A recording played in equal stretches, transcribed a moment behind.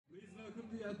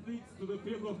the athletes to the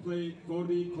field of play for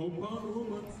the compound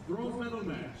women's bronze medal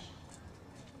match.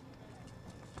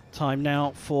 Time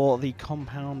now for the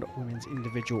compound women's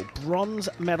individual bronze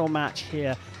medal match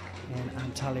here in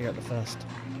Antalya at the first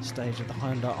stage of the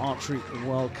Hyundai Archery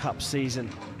World Cup season.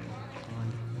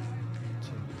 Time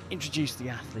to introduce the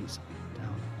athletes down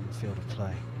on the field of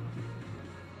play.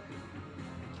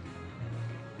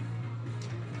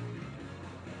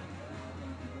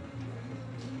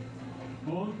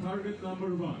 On target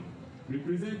number 1,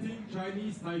 representing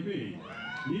Chinese Taipei,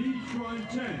 Yi Hsuan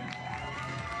Chen.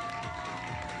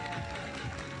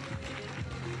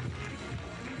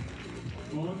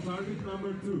 On target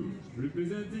number 2,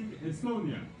 representing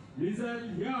Estonia,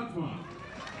 Lisell Jaatma.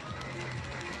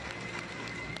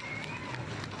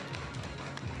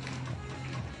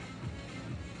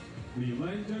 The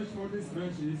line judge for this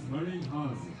match is Marin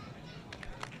Haas.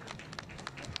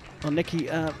 Well, Nikki,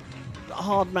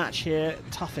 hard match here,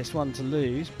 toughest one to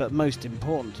lose, but most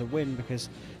important to win because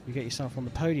you get yourself on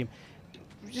the podium.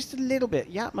 Just a little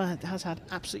bit, Jaatma has had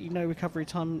absolutely no recovery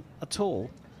time at all.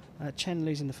 Chen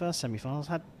losing the first semi-finals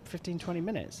had 15-20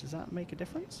 minutes. Does that make a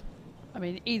difference? I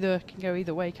mean, either can go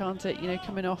either way, can't it? You know,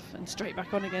 coming off and straight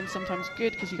back on again, sometimes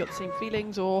good because you got the same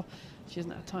feelings, or she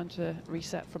hasn't had time to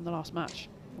reset from the last match.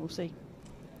 We'll see.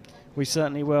 We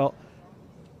certainly will.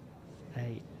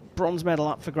 A bronze medal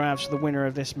up for grabs for the winner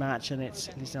of this match, and it's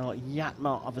Lisell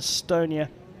Jaatma of Estonia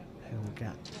who will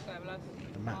get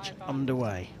the match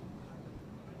underway.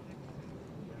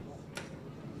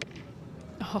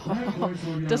 Oh,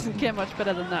 doesn't get much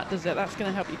better than that, does it? That's going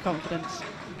to help your confidence.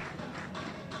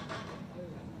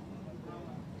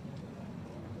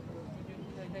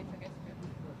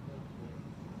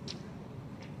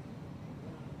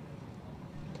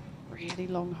 Really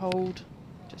long hold,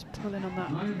 just pulling on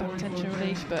that back tension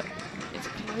release, but it's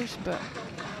close, but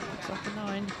looks like a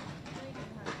 9.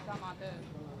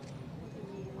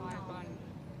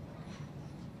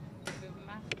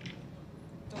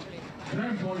 I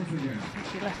think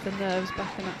she left the nerves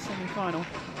back in that semi-final.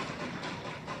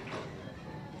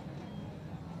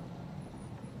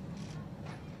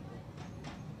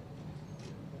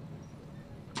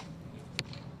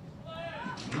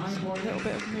 A little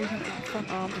bit of movement in the front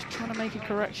arm, just trying to make a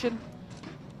correction.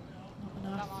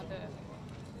 Not enough.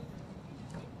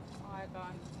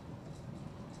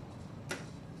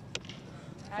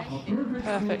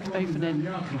 Perfect opening.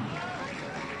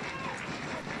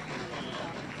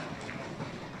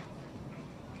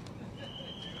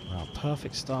 Well,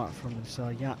 perfect start from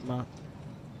Lisell Jaatma.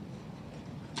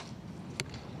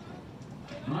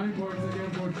 9 points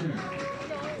again for Chen.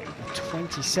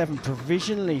 27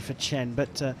 provisionally for Chen,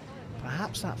 but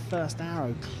perhaps that first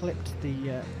arrow clipped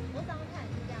the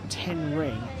 10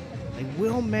 ring. They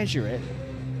will measure it.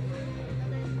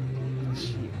 Does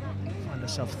she find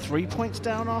herself 3 points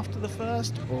down after the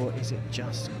first, or is it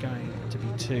just going to be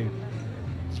 2? Did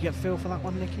you get a feel for that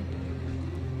one, Nikki?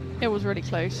 It was really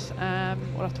close. We'll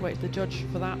have to wait for the judge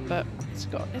for that, but it's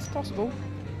possible.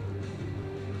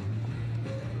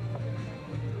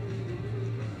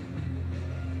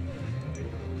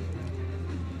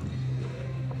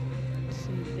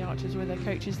 See the archers with their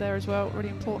coaches there as well. Really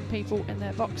important people in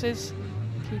their boxes,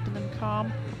 keeping them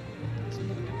calm. Let's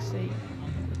look and see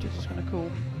what the judge is going to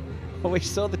call. Well, we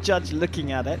saw the judge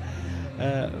looking at it.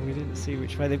 We didn't see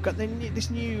which way. They've got this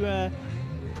new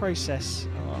process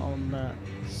on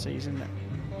season.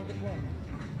 Target 1.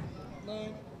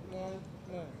 9, 9,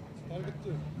 9. Target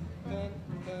 2. 10,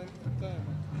 10, 10.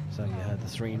 So you heard the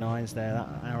 3 9s there. That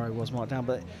arrow was marked down.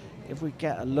 But if we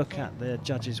get a look at the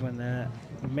judges when they're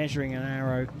measuring an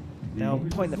arrow, they'll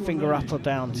point the finger up or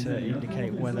down to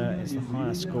indicate whether it's a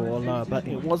higher score or lower. But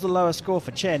it was a lower score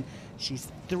for Chen.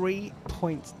 She's 3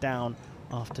 points down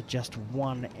after just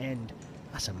one end.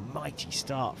 That's a mighty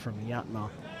start from Jaatma,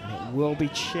 and it will be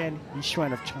Chen Yi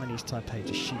Hsuan of Chinese Taipei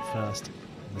to shoot first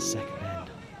in the second end.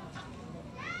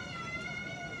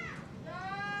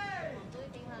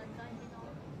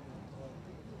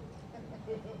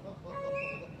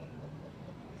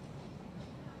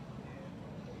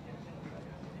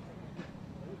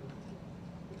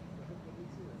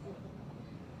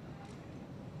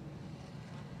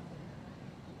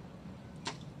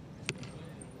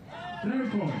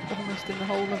 Almost in the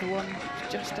hole of the one,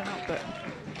 just out, but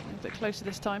a bit closer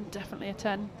this time. Definitely a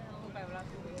 10.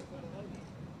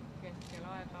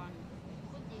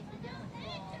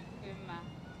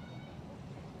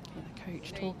 And the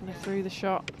coach talking her through the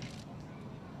shot.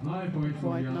 9 points.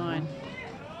 Wide 9.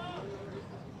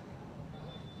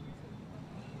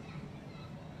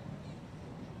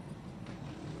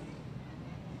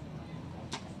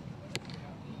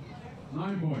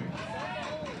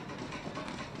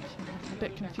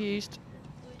 bit confused.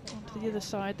 Onto the other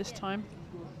side this time.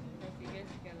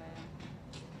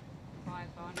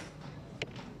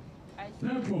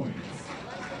 10 points.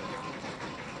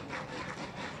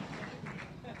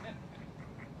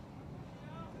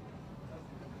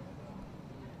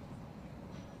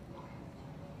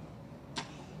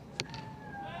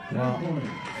 Well,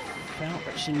 felt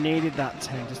that she needed that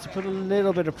 10 just to put a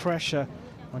little bit of pressure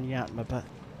on Jaatma, but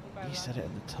you said it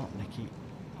at the top, Nikki.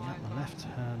 Jaatma left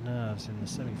her nerves in the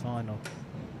semi-final,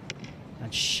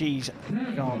 and she's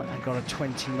gone and got a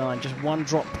 29. Just one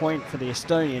drop point for the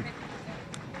Estonian.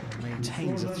 And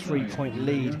maintains a 3-point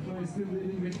lead.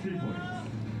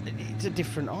 It's a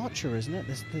different archer, isn't it?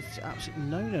 There's absolutely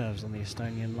no nerves on the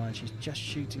Estonian line. She's just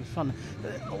shooting fun.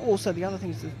 Also, the other thing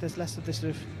is that there's less of this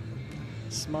sort of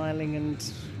smiling,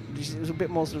 and it was a bit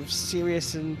more sort of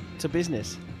serious and to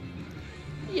business.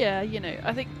 Yeah, you know,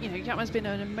 I think, you know, Jaatma's been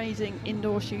an amazing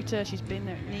indoor shooter. She's been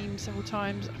there at Nîmes several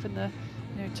times, up in the,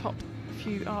 you know, top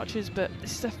few archers, but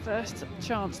this is her first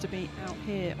chance to be out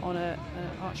here on a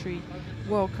archery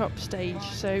World Cup stage,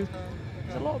 so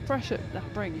there's a lot of pressure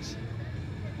that brings.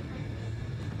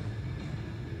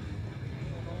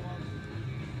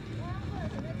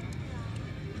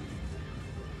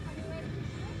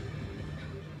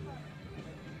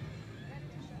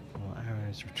 Well,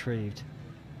 arrows retrieved.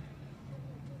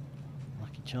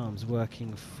 Lucky Charms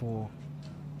working for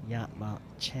Jaatma.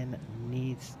 Chen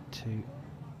needs to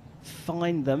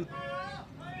find them.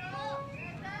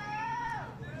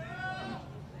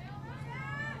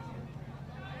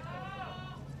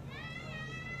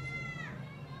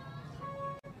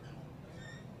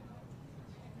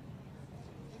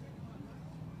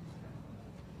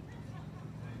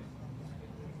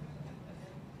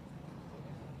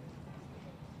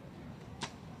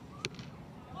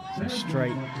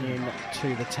 Straight in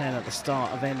to the 10 at the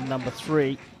start of end number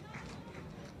 3.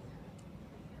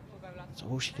 That's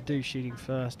all she could do, shooting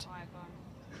first.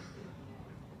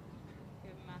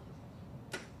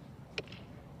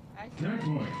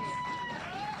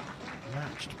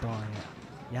 Matched by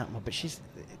Jaatma, but she's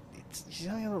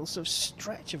having a little sort of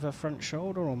stretch of her front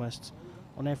shoulder almost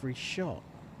on every shot.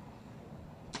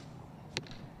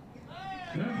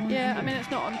 Yeah, I mean, it's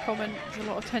not uncommon. There's a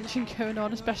lot of tension going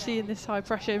on, especially in this high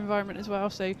pressure environment as well,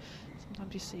 so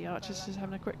sometimes you see archers just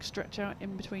having a quick stretch out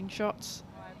in between shots.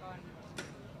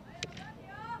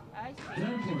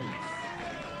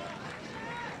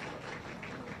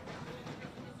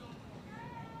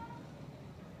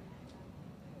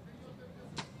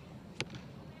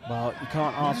 Well, you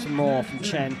can't ask for more from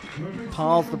Chen.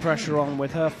 Piles the pressure on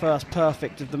with her first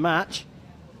perfect of the match.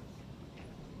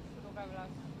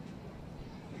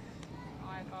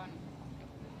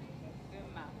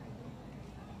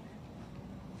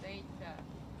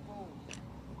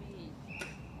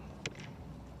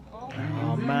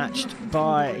 Matched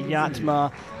by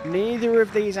Jaatma. Neither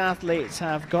of these athletes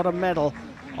have got a medal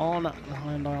on the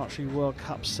Hyundai Archery World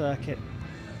Cup circuit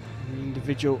in the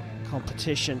individual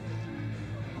competition.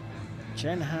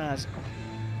 Chen has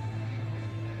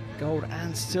gold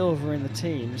and silver in the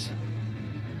teams.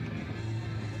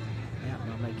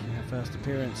 Jaatma making her first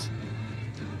appearance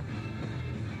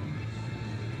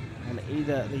on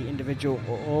either the individual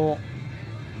or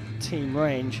team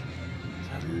range.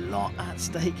 A lot at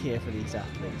stake here for these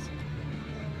athletes.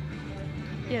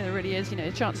 Yeah, there really is. You know,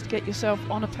 a chance to get yourself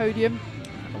on a podium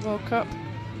at the World Cup.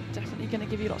 Definitely going to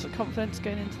give you lots of confidence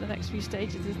going into the next few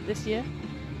stages this year.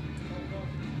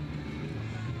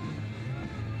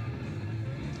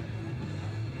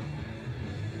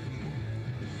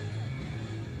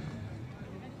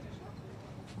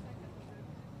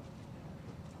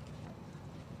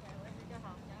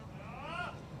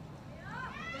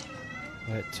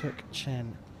 Well, it took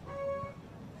Chen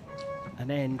an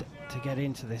end to get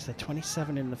into this. A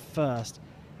 27 in the first,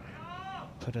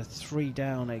 put a 3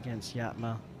 down against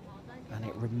Jaatma, and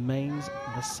it remains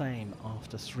the same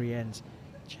after 3 ends.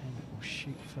 Chen will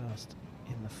shoot first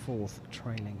in the fourth,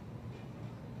 trailing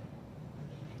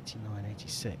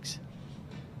 89-86.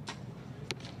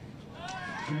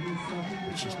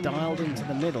 She's dialed into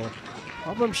the middle.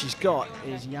 Problem she's got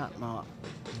is Jaatma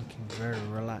looking very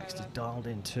relaxed. He's dialed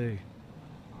in too.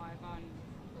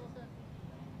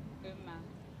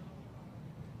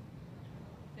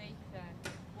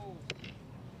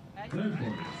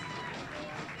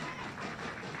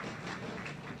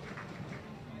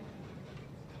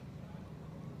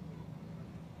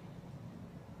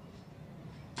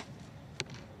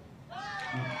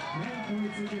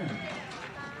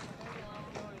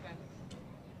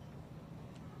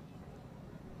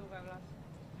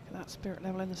 That spirit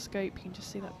level in the scope, you can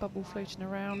just see that bubble floating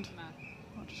around.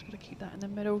 I've just got to keep that in the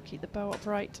middle, keep the bow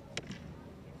upright.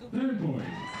 10 points.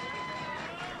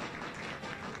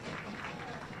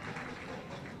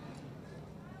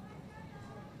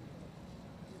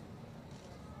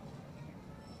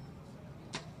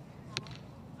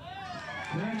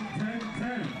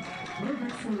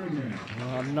 Perfect score again.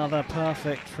 Well, another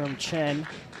perfect from Chen.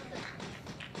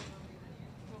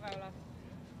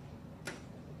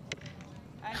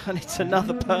 And it's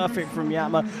another perfect from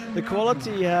Jaatma. The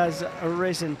quality has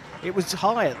arisen. It was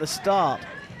high at the start,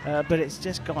 but it's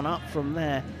just gone up from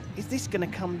there. Is this going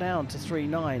to come down to 3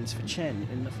 9s for Chen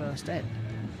in the first end?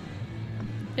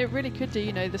 It really could do.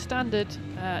 You know, the standard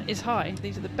is high.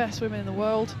 These are the best women in the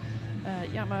world.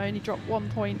 Jaatma only dropped 1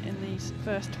 point in these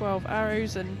first 12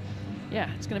 arrows, and yeah,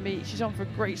 it's going to be, she's on for a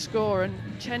great score, and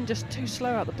Chen just too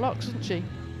slow out the blocks, isn't she?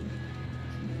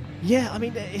 Yeah, I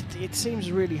mean, it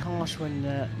seems really harsh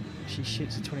when she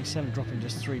shoots a 27, dropping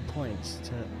just 3 points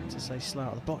to say slow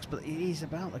out of the box, but it is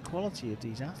about the quality of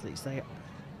these athletes. They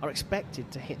are expected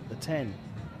to hit the 10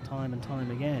 time and time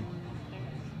again.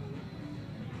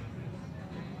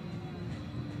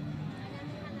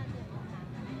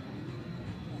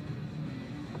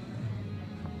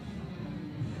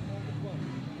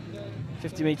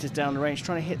 ...50 metres down the range,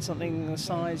 trying to hit something the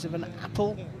size of an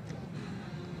apple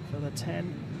for the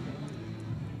 10.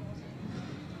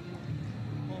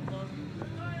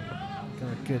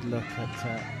 Got a good look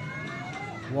at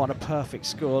what a perfect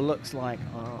score looks like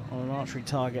on an archery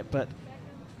target, but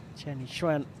Chen Yi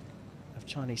Hsuan of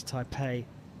Chinese Taipei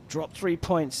dropped 3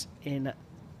 points in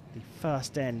the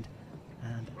first end,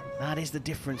 and that is the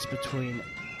difference between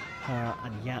her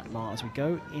and Jaatma. As we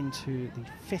go into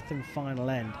the 5th and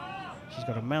final end, she's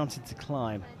got a mountain to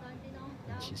climb,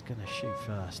 and she's going to shoot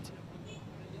first.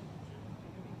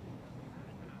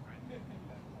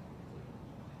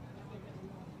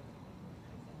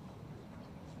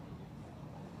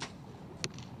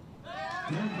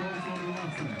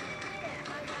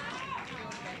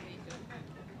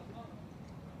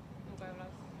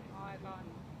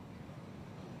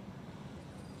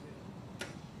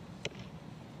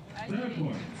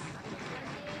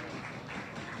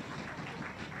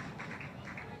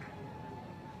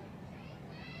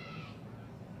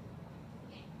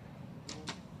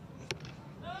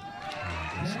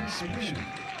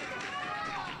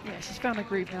 Yeah, she's found a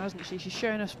groove now, hasn't she? She's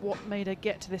shown us what made her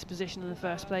get to this position in the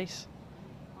first place.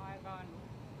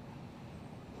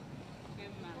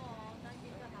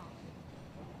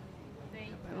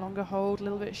 A bit longer hold, a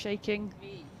little bit shaking.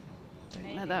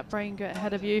 Don't let that brain get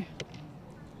ahead of you.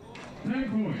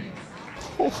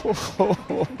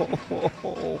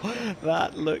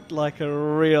 That looked like a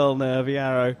real nervy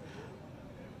arrow.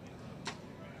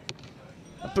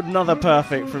 But another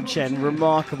perfect from Chen,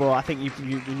 remarkable. I think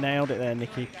you nailed it there,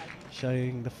 Nikki,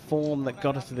 showing the form that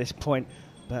got us to this point.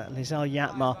 But Lisell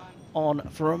Jaatma on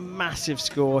for a massive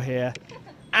score here.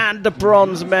 And the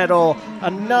bronze medal,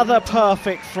 another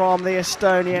perfect from the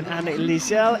Estonian, and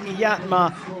Lisell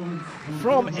Jaatma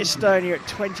from Estonia at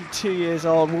 22 years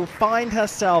old will find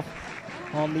herself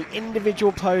on the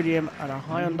individual podium at a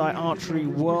Hyundai Archery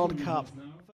World Cup